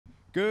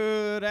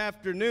Good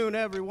afternoon,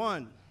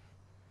 everyone.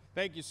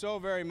 Thank you so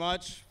very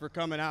much for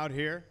coming out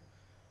here.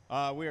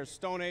 We are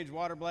StoneAge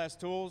Water Blast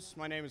Tools.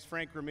 My name is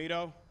Frank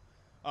Ramito.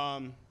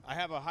 I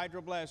have a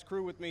hydroblast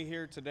crew with me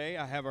here today.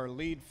 I have our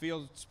lead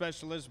field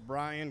specialist,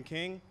 Brian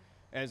King,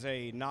 as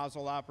a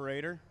nozzle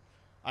operator.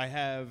 I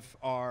have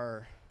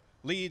our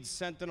lead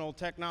Sentinel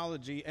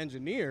technology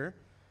engineer,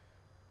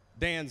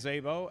 Dan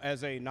Zabo,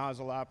 as a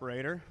nozzle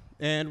operator.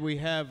 And we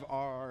have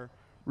our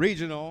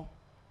regional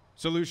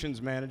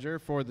solutions manager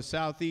for the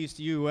Southeast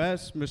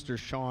U.S., Mr.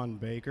 Sean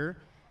Baker,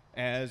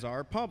 as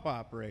our pump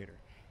operator.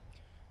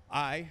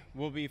 I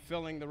will be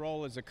filling the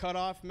role as a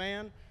cutoff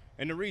man,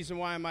 and the reason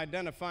why I'm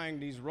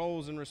identifying these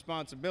roles and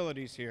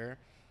responsibilities here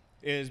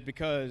is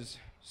because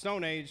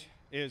StoneAge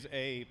is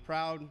a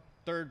proud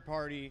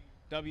third-party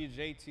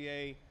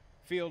WJTA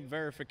field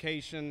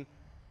verification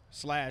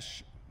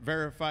 /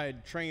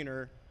 verified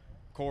trainer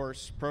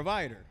course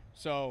provider.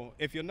 So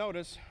if you'll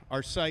notice,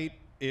 our site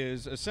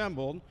is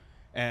assembled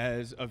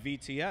as a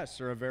VTS,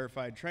 or a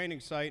verified training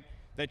site,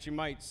 that you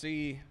might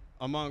see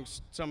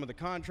amongst some of the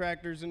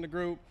contractors in the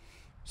group,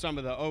 some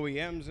of the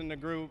OEMs in the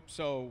group.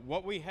 So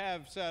what we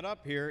have set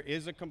up here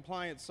is a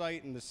compliant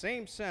site in the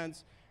same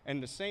sense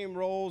and the same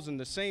roles and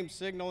the same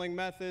signaling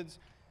methods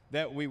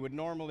that we would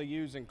normally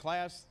use in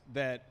class,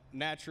 that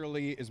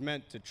naturally is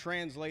meant to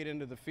translate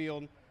into the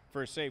field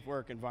for a safe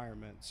work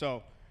environment.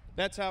 So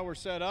that's how we're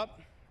set up.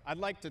 I'd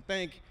like to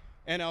thank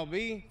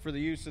NLB for the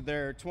use of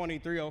their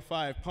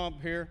 2305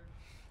 pump here.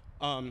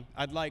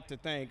 I'd like to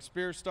thank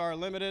Spearstar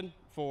Limited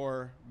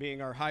for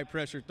being our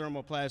high-pressure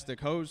thermoplastic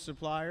hose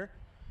supplier.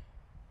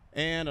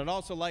 And I'd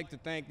also like to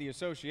thank the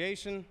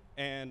association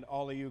and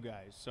all of you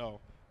guys. So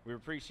we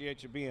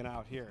appreciate you being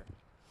out here.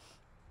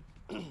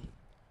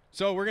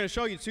 So we're going to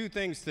show you two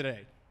things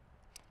today.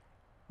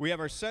 We have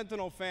our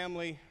Sentinel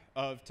family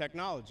of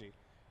technology.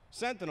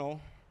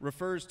 Sentinel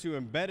refers to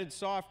embedded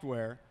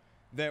software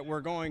that we're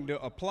going to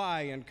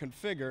apply and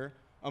configure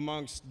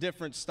amongst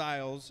different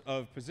styles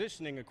of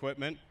positioning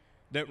equipment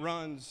that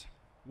runs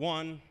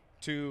 1,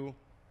 2,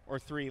 or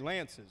 3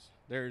 lances.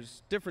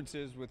 There's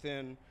differences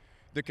within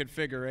the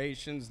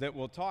configurations that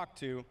we'll talk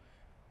to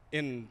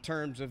in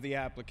terms of the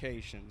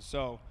application.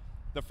 So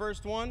the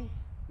first one,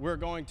 we're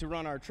going to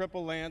run our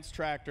triple lance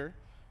tractor,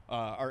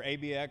 our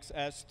ABX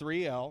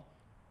S3L,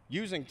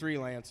 using 3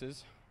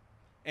 lances.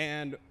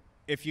 And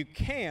if you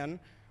can,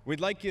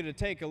 we'd like you to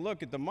take a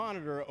look at the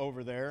monitor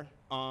over there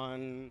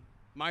on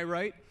my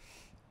right.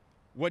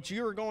 What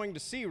you're going to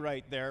see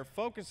right there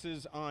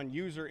focuses on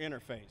user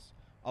interface.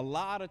 A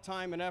lot of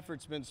time and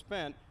effort's been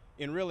spent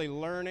in really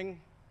learning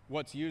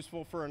what's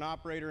useful for an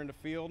operator in the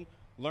field,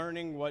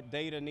 learning what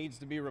data needs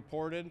to be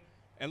reported,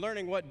 and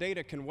learning what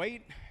data can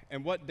wait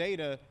and what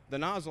data the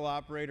nozzle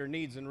operator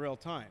needs in real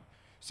time.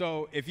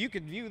 So if you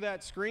could view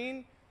that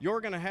screen,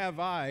 you're going to have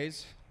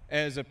eyes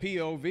as a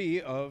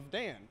POV of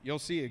Dan. You'll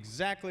see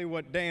exactly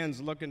what Dan's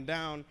looking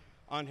down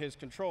on his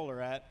controller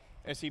at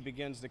as he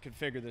begins to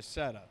configure this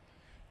setup.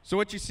 So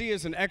what you see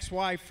is an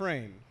XY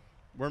frame.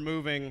 We're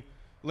moving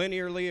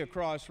linearly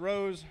across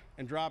rows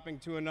and dropping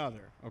to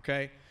another,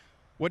 okay?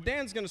 What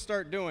Dan's going to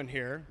start doing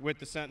here with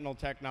the Sentinel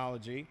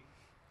technology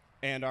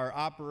and our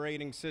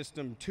operating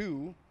system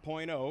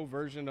 2.0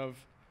 version of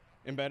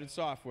embedded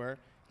software,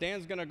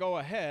 Dan's going to go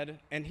ahead,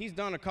 and he's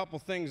done a couple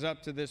things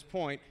up to this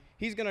point.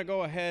 He's going to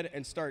go ahead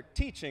and start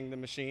teaching the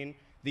machine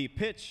the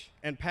pitch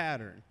and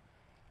pattern.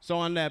 So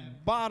on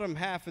that bottom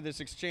half of this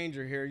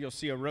exchanger here, you'll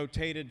see a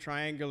rotated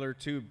triangular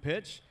tube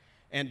pitch,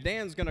 and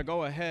Dan's going to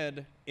go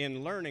ahead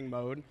in learning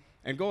mode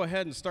and go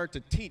ahead and start to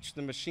teach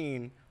the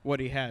machine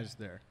what he has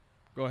there.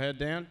 Go ahead,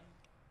 Dan.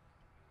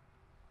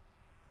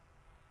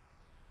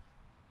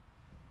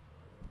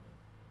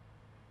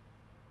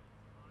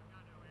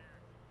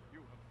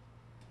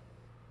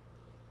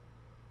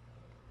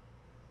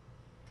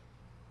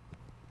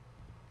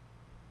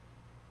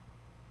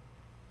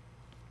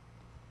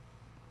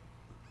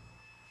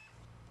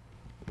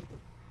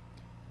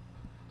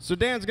 So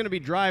Dan's going to be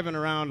driving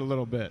around a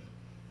little bit.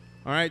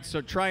 All right,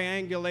 so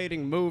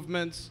triangulating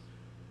movements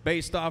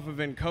based off of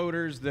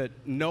encoders that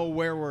know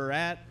where we're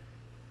at.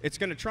 It's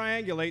going to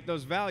triangulate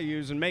those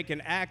values and make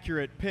an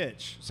accurate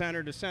pitch,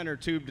 center to center,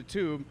 tube to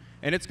tube,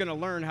 and it's going to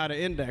learn how to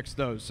index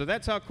those. So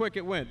that's how quick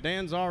it went.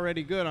 Dan's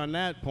already good on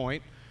that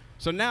point.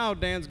 So now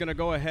Dan's going to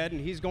go ahead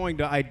and he's going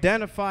to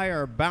identify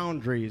our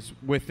boundaries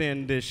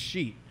within this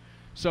sheet.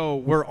 So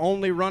we're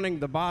only running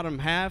the bottom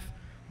half,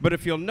 but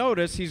if you'll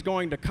notice, he's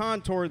going to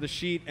contour the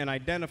sheet and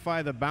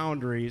identify the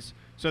boundaries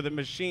so the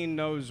machine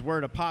knows where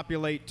to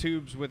populate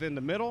tubes within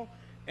the middle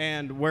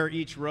and where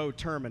each row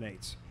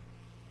terminates.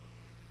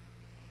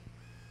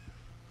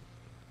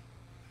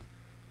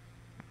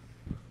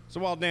 So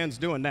while Dan's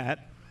doing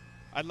that,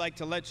 I'd like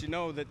to let you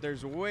know that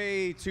there's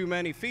way too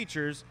many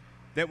features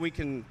that we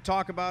can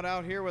talk about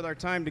out here with our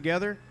time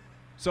together.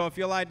 So if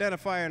you'll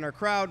identify in our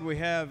crowd, we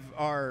have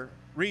our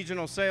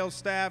regional sales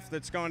staff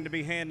that's going to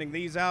be handing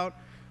these out.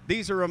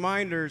 These are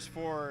reminders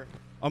for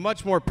a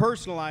much more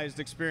personalized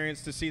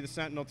experience to see the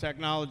Sentinel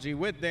technology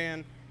with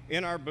Dan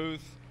in our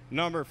booth,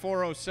 number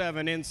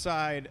 407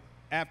 inside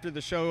after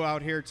the show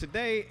out here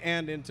today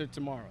and into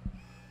tomorrow.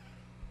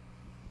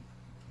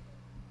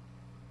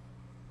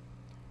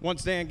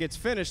 Once Dan gets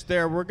finished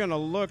there, we're going to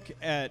look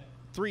at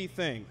three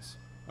things,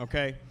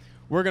 okay?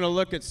 We're going to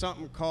look at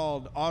something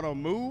called auto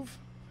move,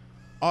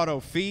 auto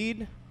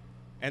feed,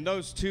 and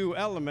those two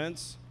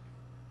elements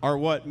are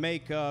what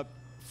make up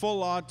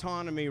full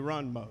autonomy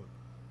run mode.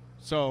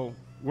 So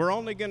we're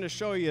only going to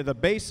show you the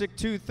basic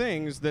two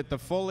things that the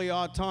fully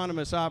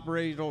autonomous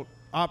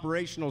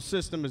operational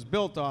system is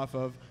built off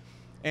of,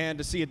 and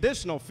to see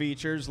additional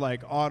features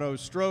like auto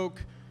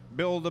stroke,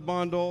 build a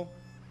bundle,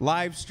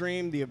 live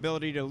stream, the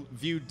ability to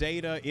view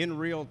data in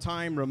real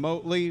time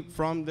remotely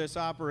from this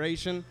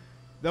operation.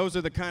 Those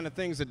are the kind of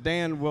things that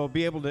Dan will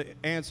be able to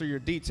answer your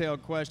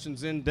detailed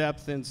questions in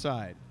depth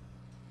inside.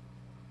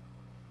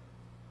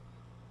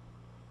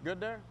 Good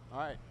there? All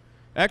right.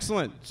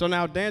 Excellent. So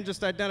now Dan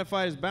just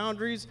identified his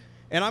boundaries,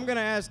 and I'm going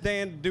to ask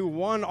Dan to do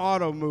one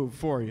auto move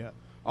for you.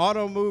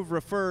 Auto move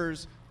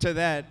refers to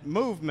that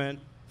movement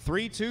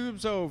 3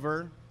 tubes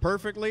over,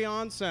 perfectly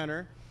on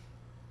center.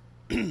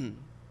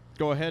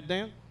 Go ahead,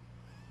 Dan.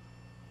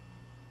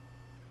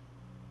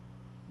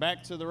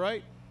 Back to the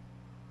right.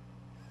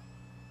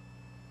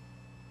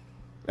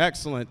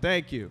 Excellent,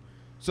 thank you.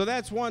 So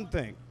that's one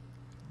thing.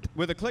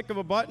 With a click of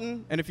a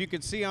button, and if you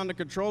could see on the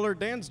controller,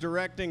 Dan's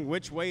directing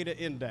which way to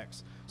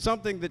index.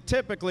 Something that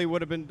typically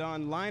would have been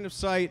done line of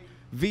sight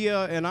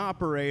via an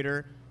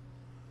operator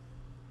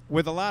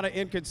with a lot of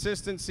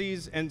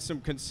inconsistencies and some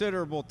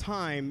considerable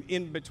time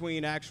in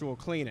between actual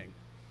cleaning.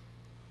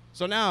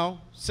 So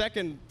now,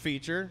 second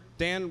feature,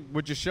 Dan,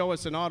 would you show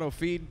us an auto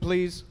feed,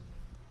 please?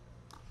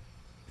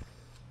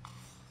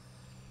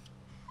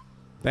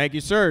 Thank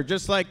you, sir.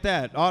 Just like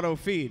that, auto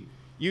feed,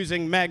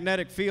 using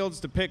magnetic fields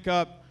to pick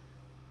up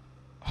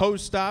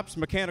hose stops,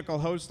 mechanical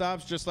hose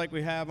stops, just like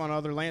we have on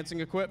other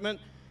lancing equipment.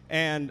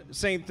 And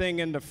same thing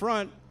in the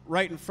front,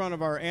 right in front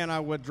of our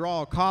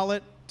anti-withdrawal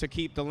collet to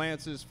keep the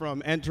lances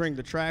from entering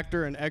the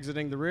tractor and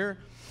exiting the rear.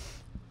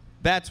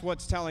 That's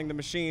what's telling the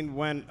machine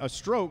when a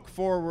stroke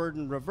forward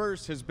and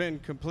reverse has been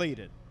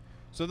completed.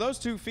 So those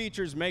two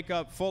features make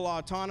up full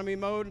autonomy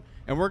mode,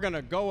 and we're going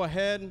to go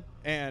ahead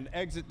and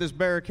exit this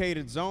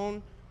barricaded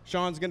zone.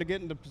 Sean's going to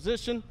get into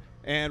position,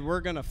 and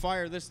we're going to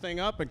fire this thing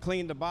up and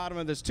clean the bottom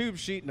of this tube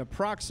sheet in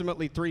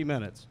approximately 3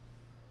 minutes.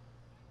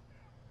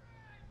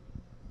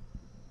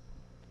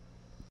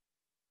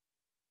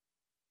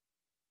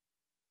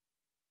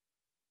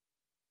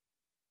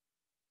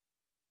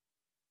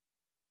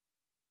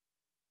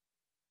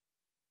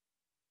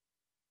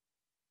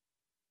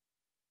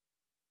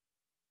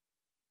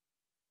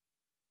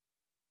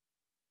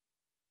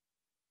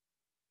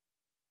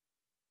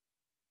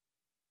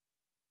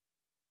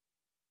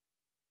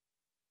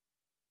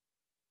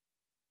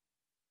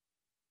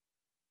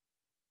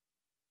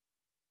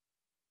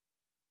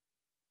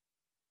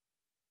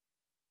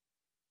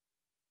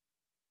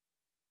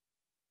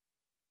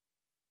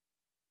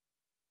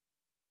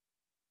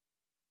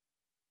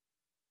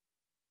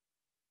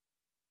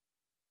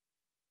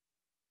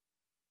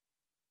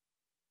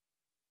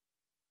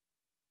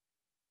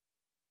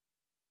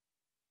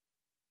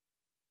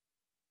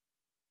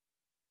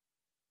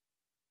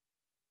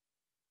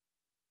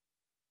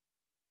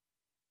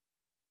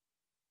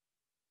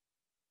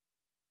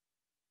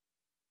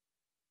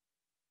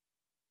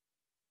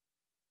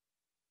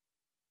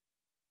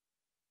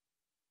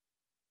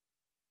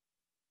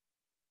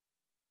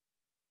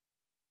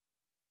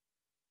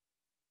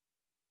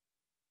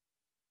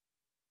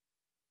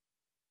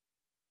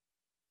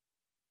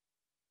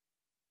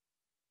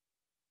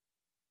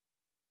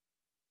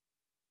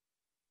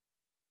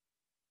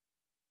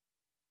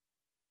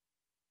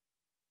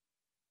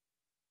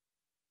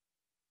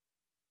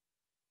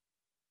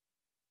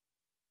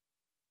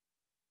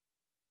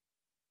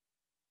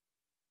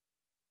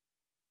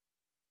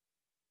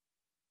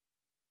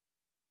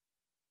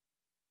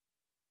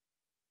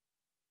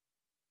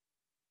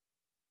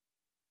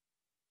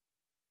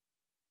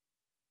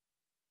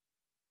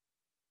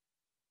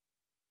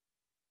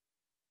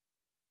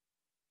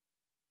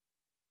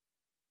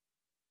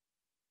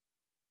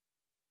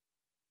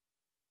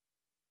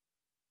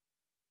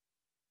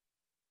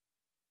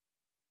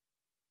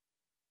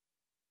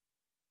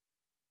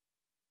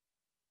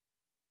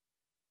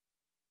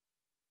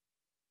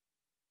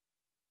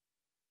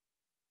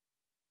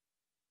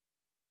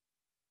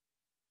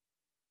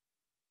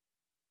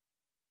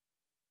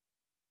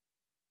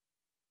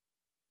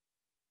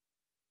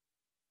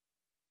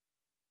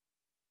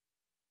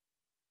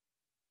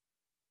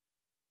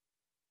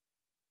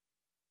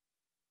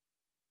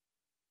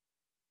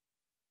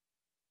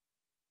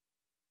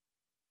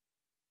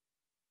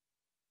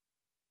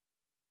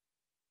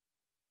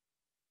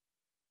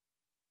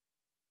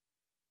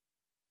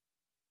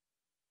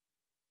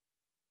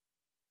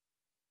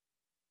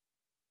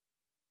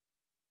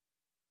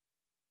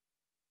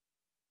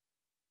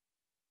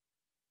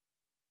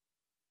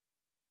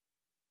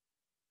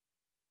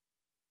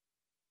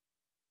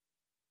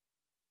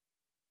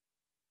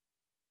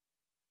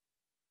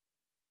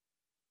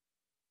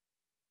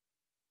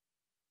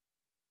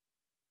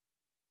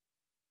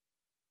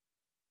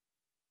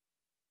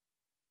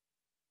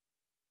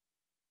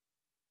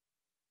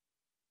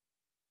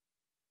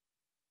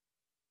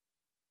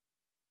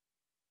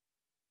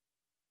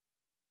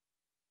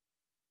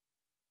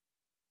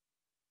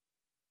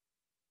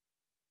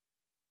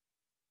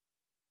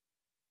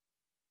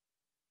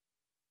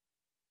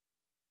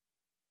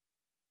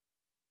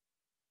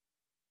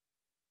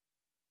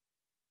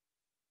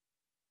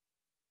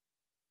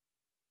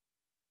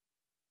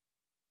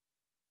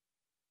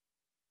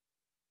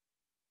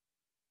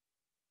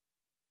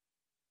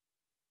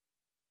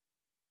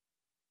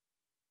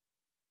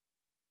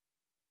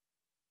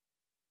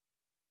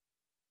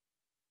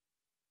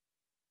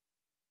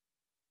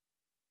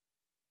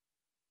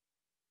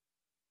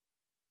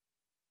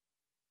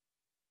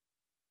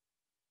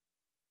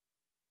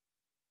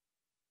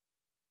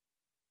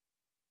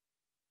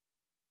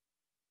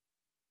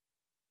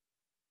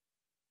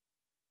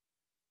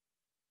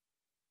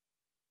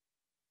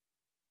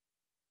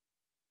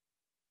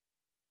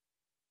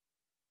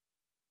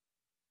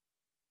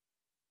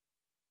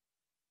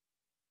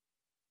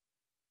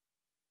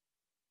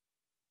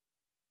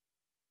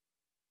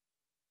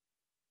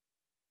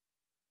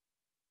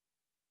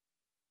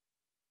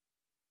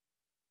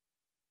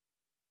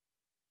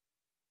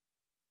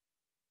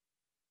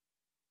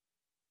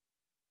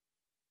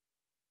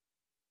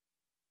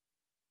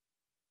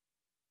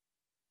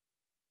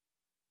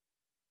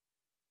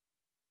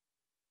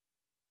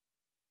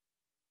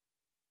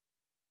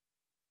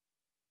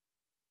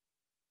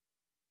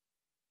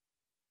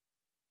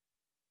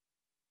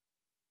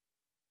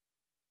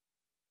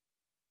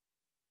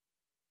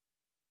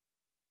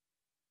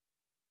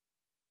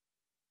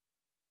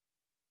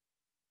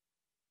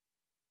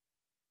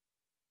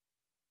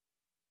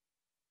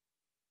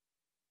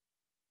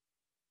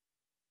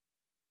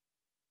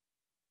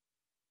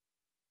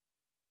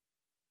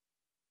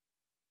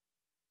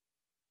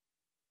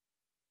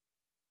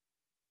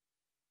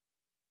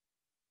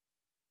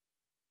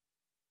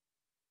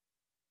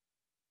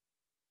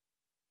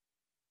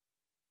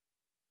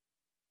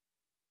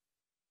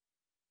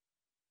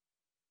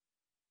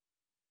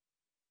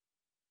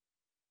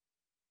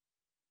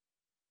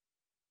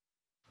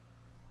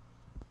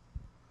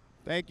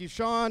 Thank you,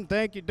 Sean.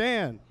 Thank you,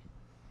 Dan.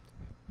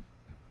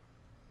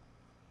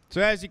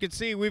 So as you can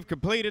see, we've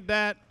completed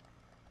that.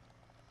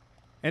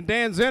 And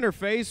Dan's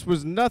interface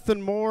was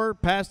nothing more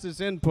past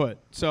his input.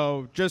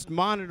 So just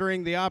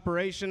monitoring the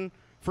operation,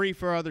 free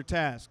for other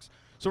tasks.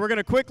 So we're going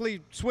to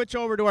quickly switch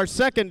over to our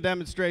second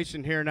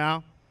demonstration here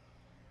now.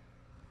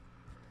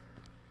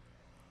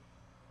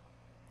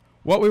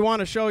 What we want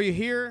to show you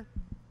here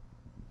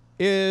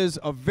is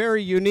a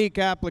very unique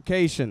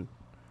application.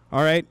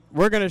 All right,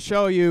 we're going to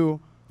show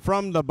you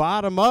from the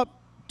bottom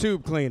up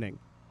tube cleaning.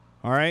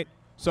 All right,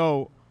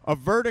 so a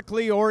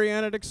vertically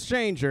oriented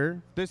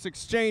exchanger. This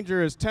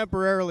exchanger is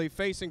temporarily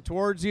facing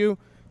towards you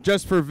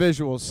just for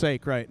visual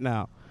sake right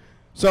now.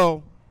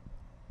 So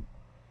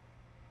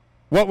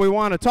what we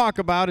want to talk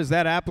about is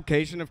that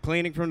application of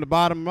cleaning from the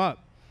bottom up.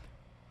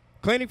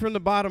 Cleaning from the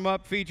bottom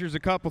up features a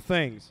couple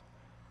things.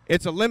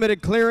 It's a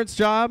limited clearance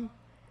job,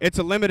 it's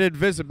a limited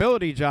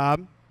visibility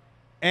job,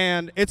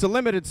 and it's a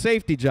limited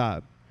safety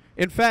job.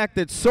 In fact,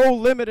 it's so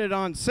limited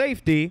on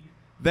safety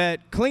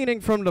that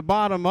cleaning from the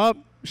bottom up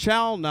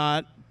shall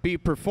not be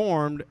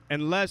performed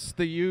unless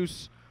the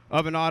use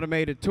of an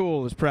automated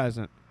tool is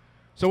present.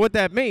 So what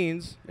that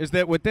means is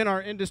that within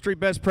our industry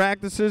best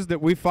practices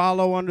that we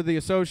follow under the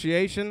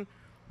association,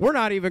 we're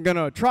not even going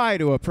to try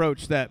to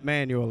approach that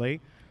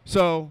manually.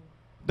 So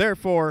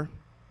therefore,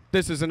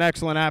 this is an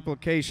excellent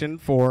application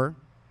for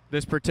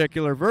this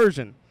particular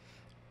version.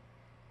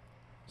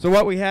 So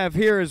what we have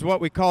here is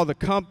what we call the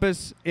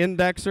compass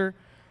indexer.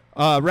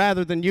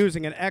 Rather than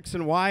using an X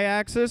and Y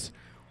axis,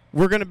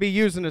 we're going to be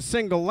using a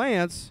single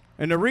lance,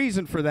 and the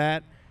reason for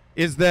that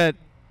is that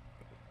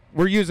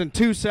we're using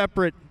two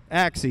separate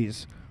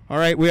axes. All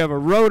right, we have a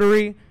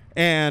rotary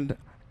and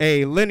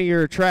a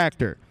linear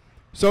tractor.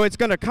 So it's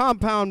going to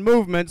compound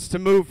movements to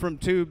move from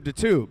tube to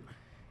tube.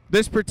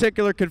 This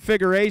particular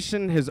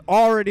configuration has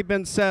already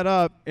been set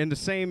up in the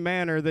same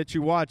manner that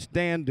you watched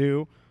Dan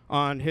do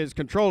on his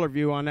controller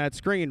view on that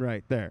screen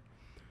right there.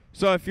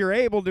 So if you're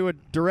able to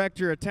direct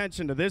your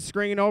attention to this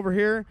screen over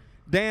here,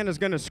 Dan is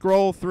going to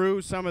scroll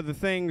through some of the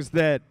things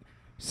that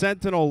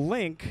Sentinel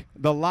Link,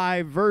 the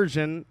live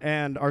version,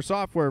 and our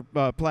software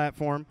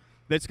platform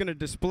that's going to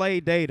display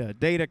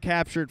data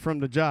captured from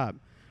the job.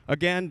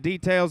 Again,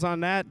 details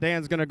on that,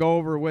 Dan's going to go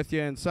over with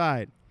you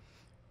inside.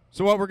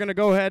 So what we're going to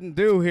go ahead and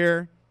do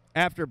here,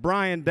 after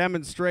Brian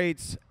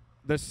demonstrates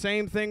the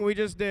same thing we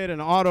just did,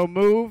 an auto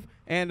move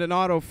and an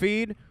auto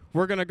feed,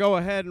 we're going to go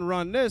ahead and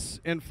run this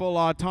in full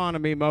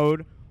autonomy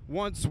mode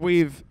once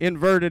we've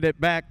inverted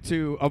it back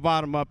to a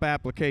bottom-up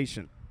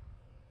application.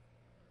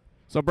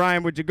 So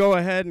Brian, would you go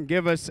ahead and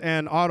give us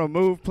an auto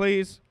move,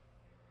 please?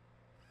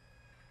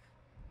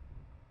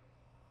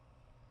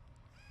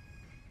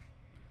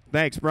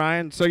 Thanks,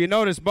 Brian. So you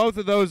notice both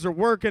of those are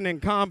working in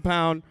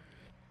compound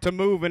to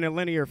move in a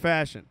linear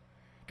fashion.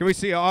 Can we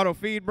see an auto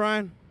feed,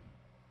 Brian?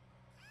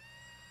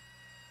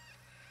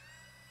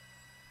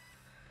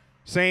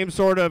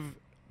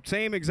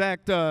 Same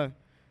exact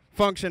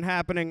function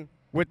happening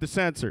with the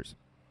sensors.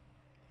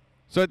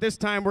 So at this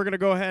time, we're going to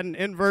go ahead and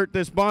invert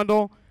this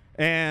bundle,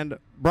 and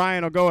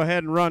Brian will go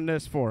ahead and run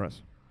this for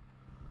us.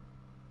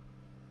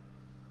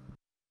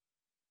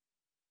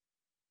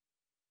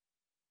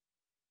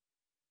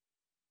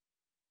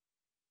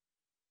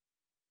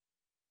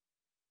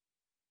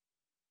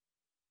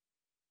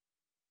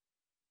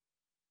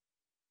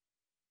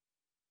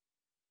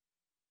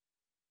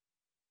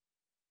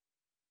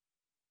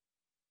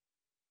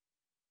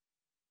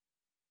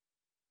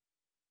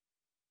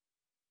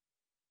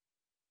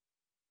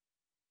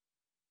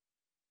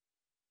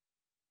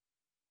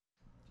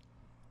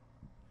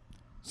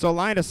 So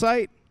line of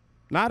sight,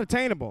 not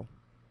attainable,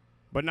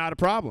 but not a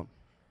problem.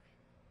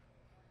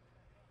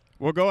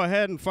 We'll go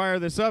ahead and fire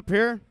this up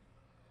here.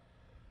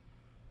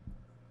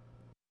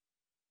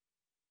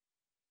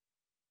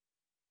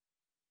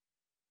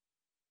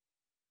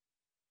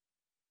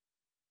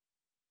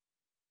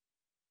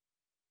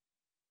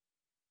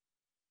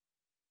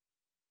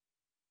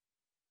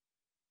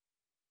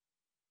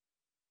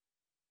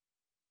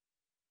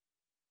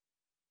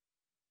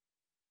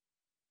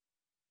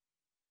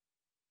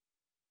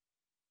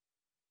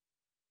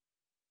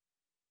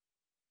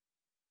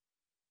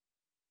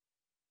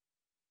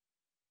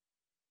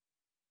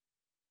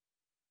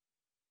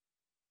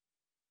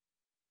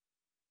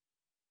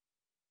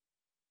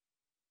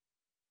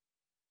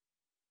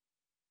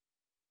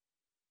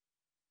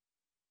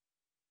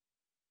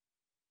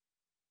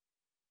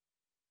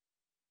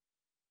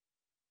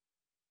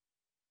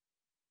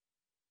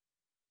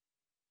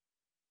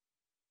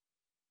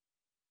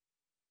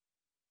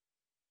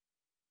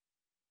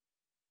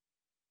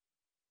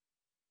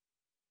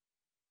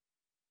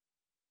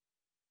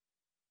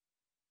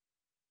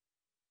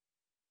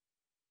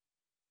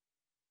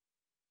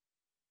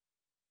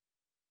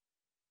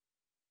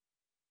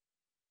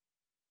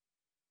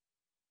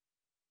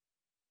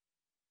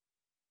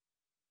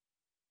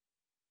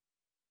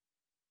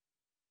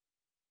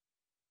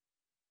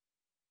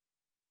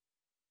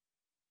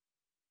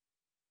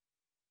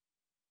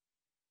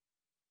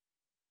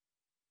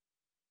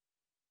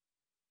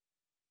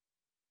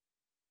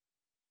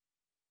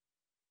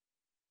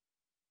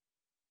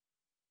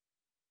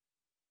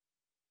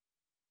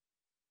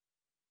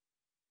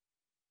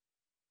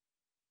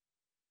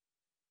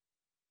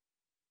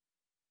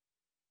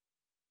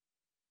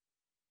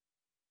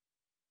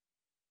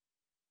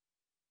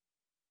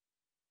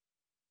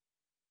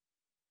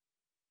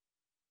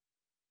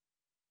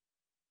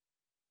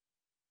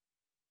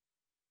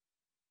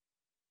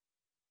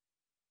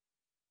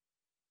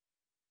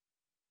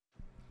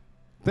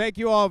 Thank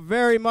you all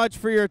very much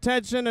for your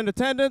attention and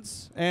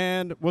attendance,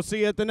 and we'll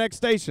see you at the next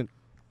station.